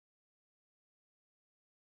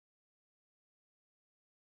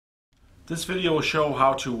This video will show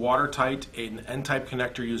how to watertight an N-type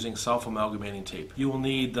connector using self-amalgamating tape. You will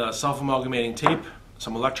need the self-amalgamating tape,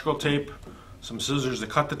 some electrical tape, some scissors to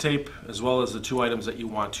cut the tape, as well as the two items that you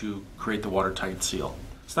want to create the watertight seal.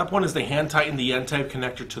 Step 1 is to hand tighten the N-type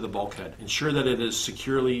connector to the bulkhead. Ensure that it is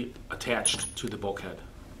securely attached to the bulkhead.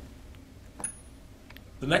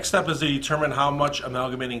 The next step is to determine how much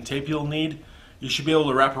amalgamating tape you'll need. You should be able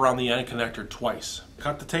to wrap around the N connector twice.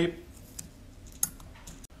 Cut the tape.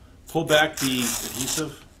 Pull back the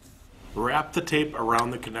adhesive. Wrap the tape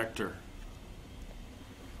around the connector.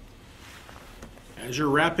 As you're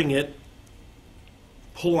wrapping it,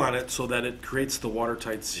 pull on it so that it creates the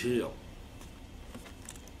watertight seal.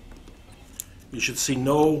 You should see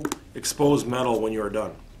no exposed metal when you are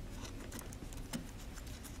done.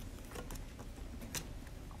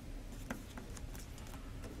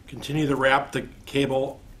 Continue to wrap the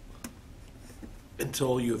cable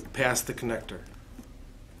until you've passed the connector.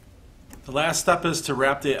 The last step is to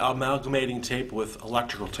wrap the amalgamating tape with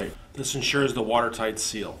electrical tape. This ensures the watertight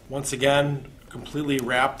seal. Once again, completely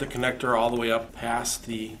wrap the connector all the way up past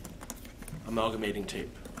the amalgamating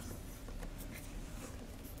tape.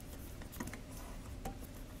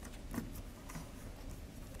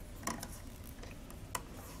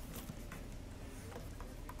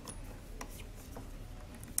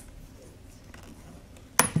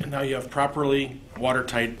 And now you have properly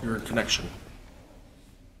watertight your connection.